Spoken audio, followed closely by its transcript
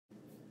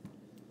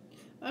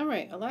All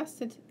right,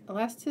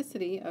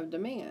 elasticity of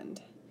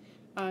demand.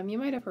 You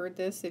might have heard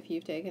this if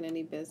you've taken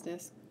any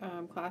business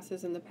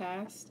classes in the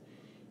past.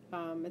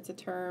 It's a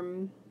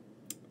term,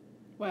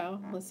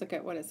 well, let's look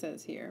at what it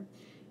says here.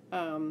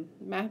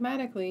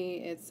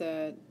 Mathematically, it's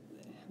the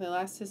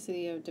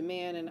elasticity of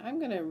demand, and I'm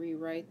going to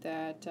rewrite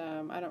that.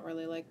 I don't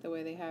really like the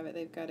way they have it.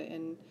 They've got it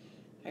in,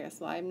 I guess,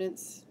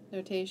 Leibniz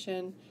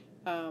notation.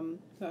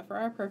 But for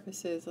our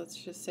purposes, let's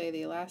just say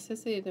the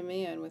elasticity of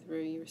demand with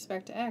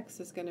respect to x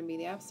is going to be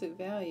the absolute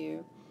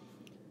value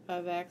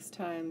of x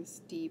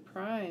times d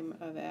prime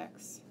of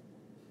x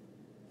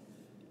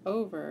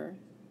over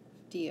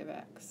d of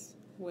x,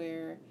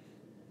 where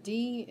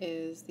d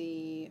is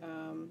the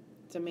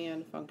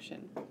demand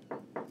function.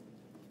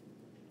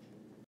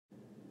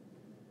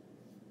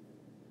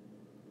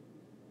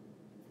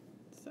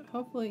 So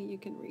hopefully you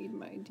can read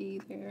my d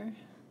there.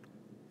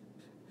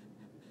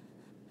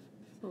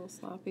 It's a little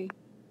sloppy.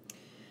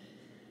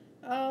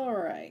 All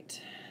right,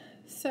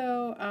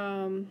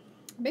 so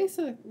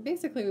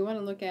basically we want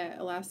to look at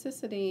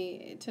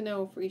elasticity to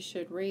know if we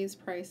should raise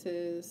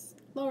prices,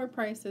 lower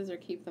prices, or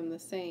keep them the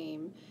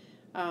same.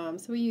 So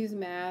we use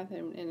math,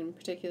 and in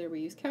particular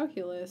we use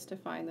calculus to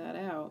find that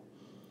out.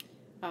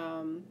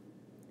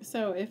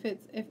 So if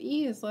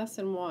E is less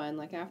than 1,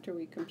 like after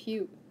we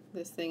compute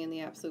this thing in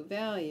the absolute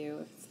value,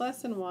 if it's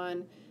less than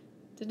 1,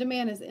 the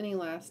demand is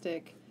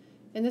inelastic.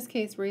 In this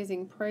case,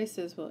 raising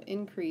prices will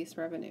increase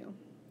revenue.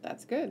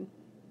 That's good.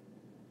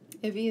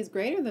 If E is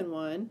greater than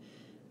 1,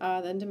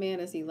 then demand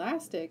is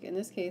elastic. In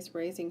this case,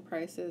 raising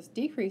prices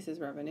decreases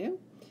revenue.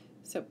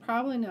 So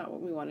probably not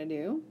what we want to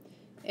do.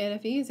 And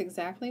if E is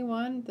exactly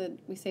 1, then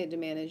we say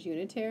demand is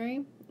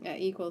unitary at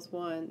equals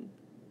 1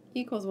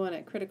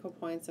 at critical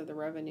points of the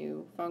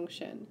revenue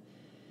function.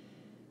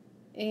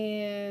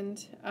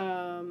 And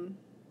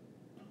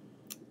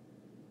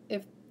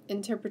if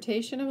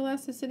interpretation of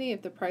elasticity,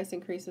 if the price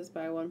increases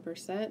by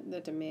 1%, the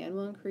demand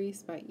will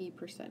increase by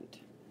E%.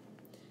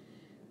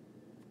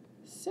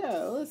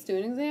 So let's do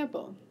an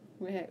example.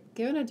 We have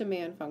given a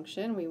demand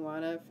function. We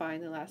want to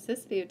find the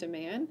elasticity of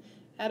demand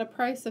at a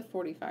price of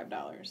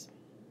 $45.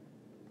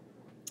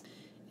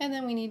 And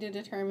then we need to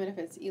determine if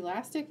it's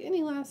elastic,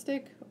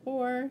 inelastic,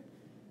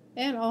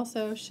 and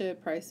also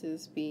should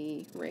prices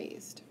be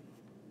raised.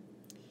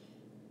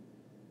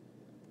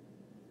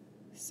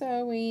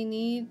 So we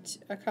need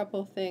a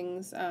couple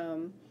things.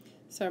 So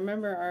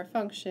remember our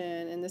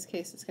function, in this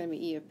case it's going to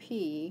be E of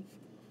P,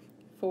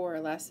 for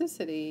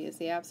elasticity is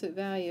the absolute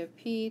value of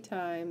P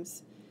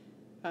times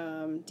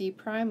d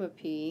prime of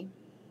P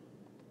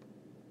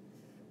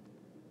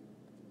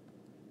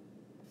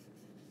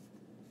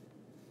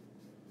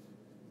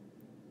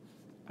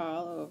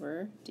all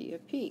over d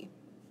of P.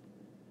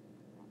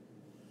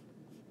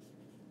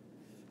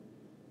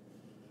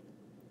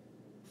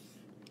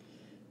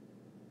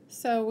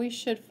 So we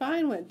should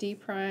find what d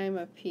prime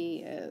of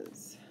P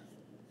is.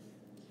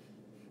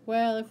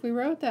 Well, if we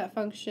wrote that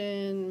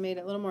function, made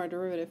it a little more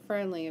derivative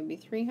friendly, it would be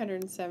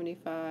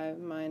 375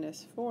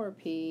 minus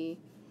 4p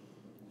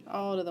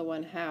all to the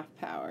 1/2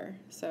 power.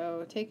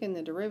 So taking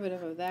the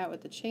derivative of that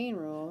with the chain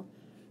rule,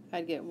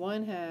 I'd get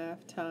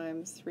 1/2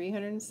 times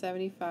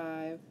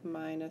 375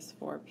 minus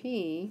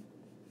 4p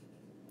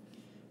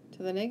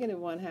to the negative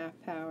 1/2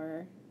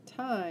 power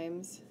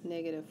times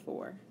negative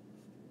 4.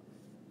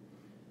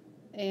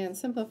 And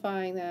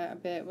simplifying that a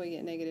bit, we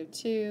get negative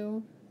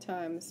 2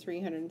 times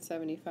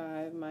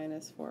 375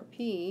 minus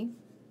 4p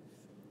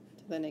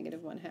to the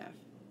negative 1/2.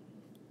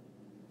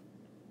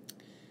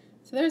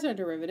 So there's our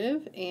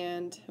derivative,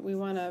 and we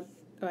want to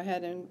go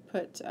ahead and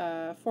put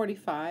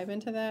 45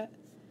 into that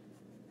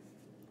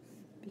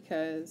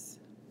because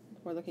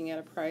we're looking at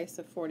a price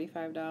of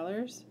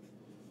 $45.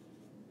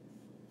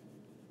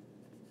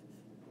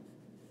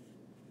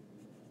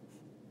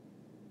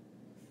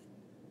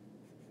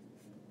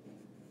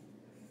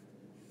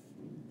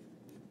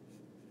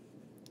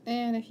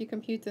 And if you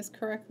compute this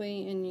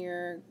correctly in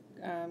your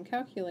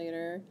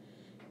calculator,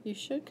 you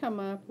should come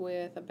up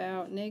with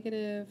about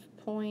negative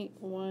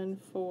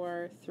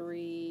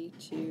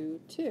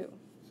 0.14322.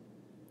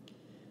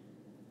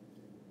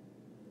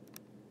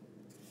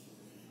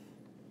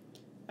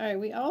 All right,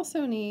 we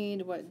also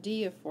need what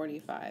d of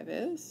 45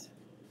 is.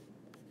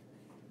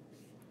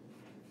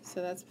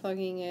 So that's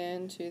plugging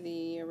into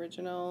the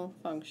original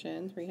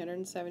function,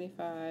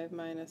 375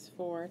 minus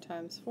 4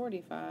 times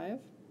 45.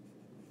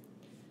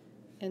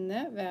 And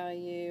that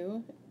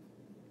value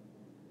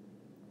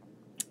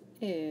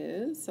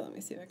is, so let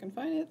me see if I can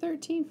find it,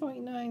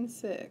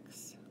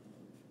 13.96.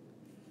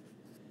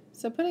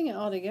 So putting it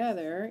all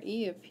together,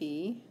 E of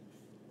P,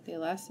 the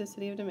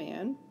elasticity of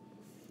demand,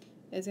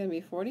 is going to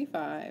be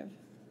 45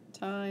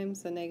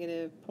 times the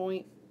negative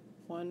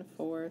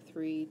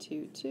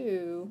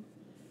 0.14322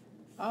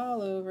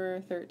 all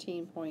over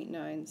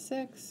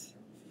 13.96.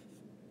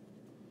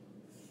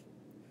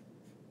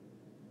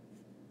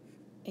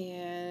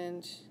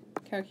 And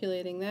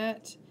calculating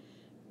that,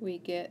 we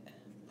get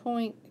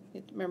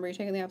remember you're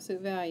taking the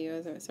absolute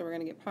value, so we're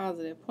going to get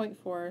positive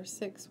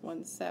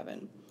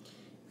 0.4617.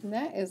 And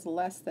that is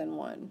less than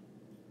 1.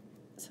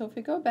 So if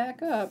we go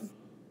back up,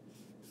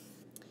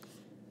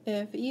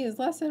 if E is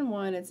less than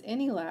 1, it's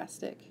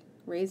inelastic.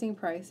 Raising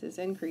prices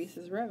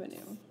increases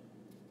revenue.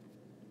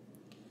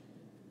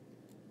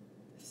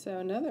 So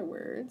in other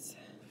words,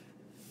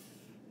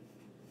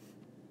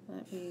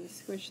 let me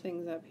squish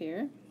things up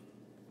here.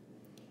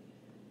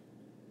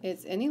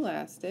 It's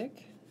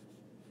inelastic.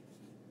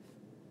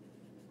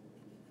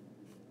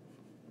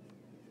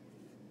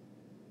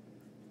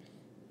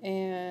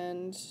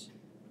 And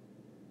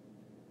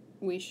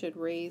we should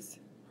raise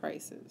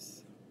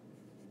prices.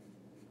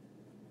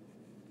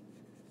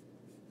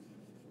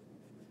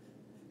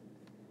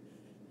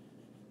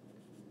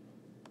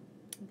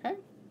 Okay?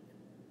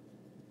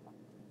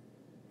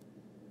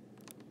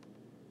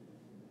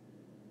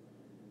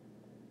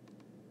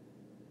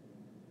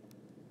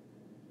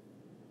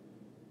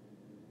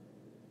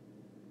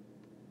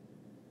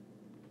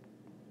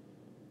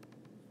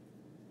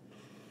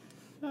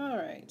 All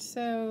right,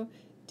 so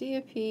D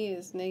of P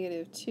is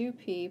negative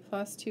 2P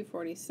plus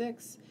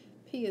 246.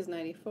 P is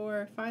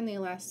 94. Find the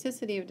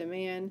elasticity of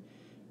demand.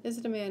 Is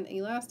the demand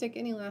elastic,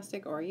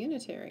 inelastic, or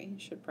unitary?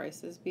 Should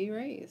prices be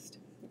raised?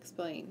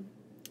 Explain.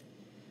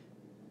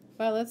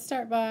 Well, let's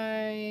start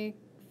by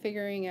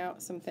figuring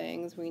out some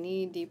things. We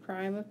need d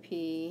prime of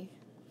P,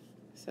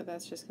 so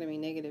that's just going to be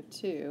negative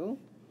 2.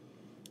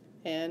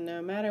 And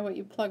no matter what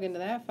you plug into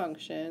that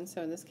function,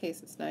 so in this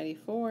case it's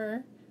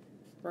 94,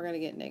 we're going to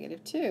get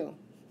negative 2.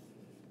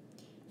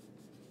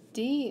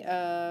 D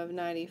of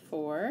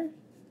 94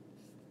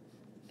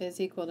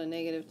 is equal to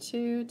negative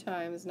 2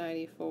 times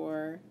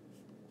 94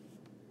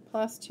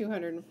 plus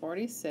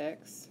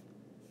 246,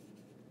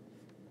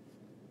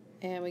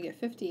 and we get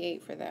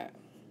 58 for that.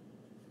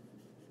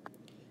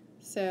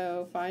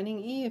 So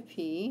finding E of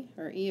P,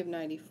 or E of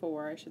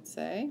 94 I should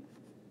say,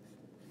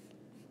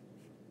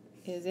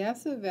 is the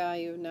absolute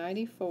value of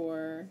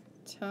 94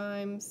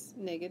 times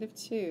negative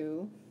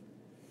 2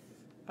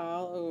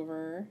 all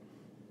over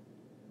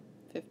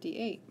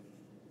 58.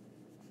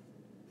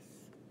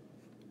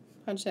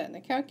 Punch that in the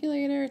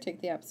calculator,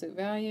 take the absolute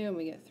value, and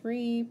we get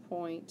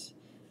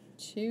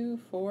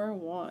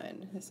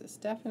 3.241. This is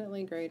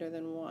definitely greater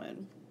than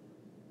 1.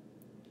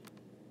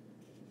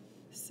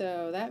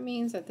 So that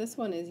means that this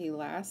one is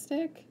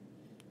elastic,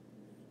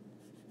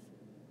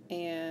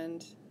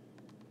 and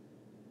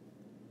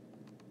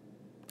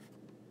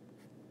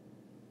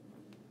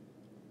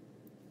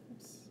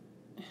oops.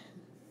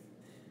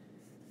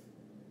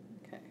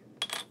 Okay.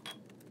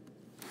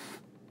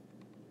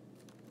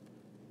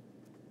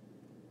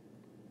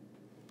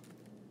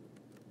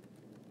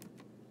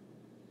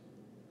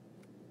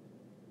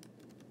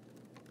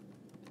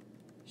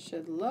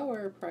 Should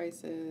lower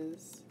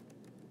prices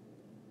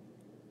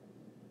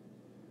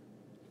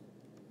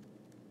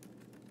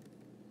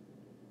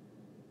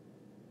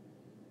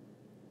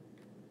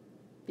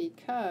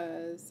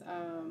because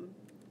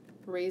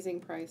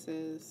raising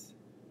prices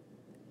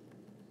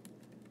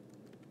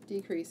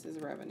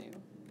decreases revenue.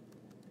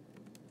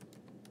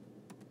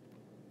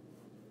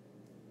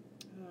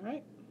 All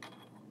right.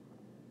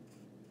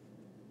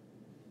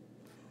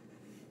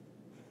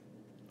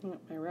 Oh,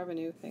 my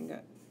revenue thing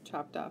got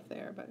chopped off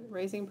there, but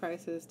raising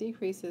prices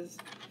decreases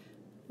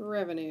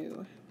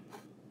revenue.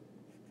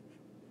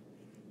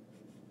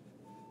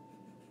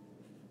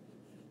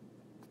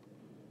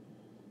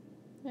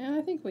 And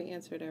I think we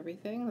answered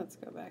everything. Let's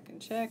go back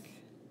and check.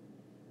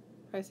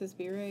 Prices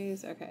be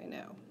raised? Okay,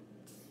 no.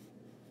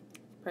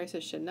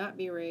 Prices should not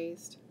be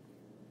raised,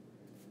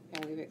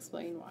 and we've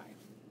explained why.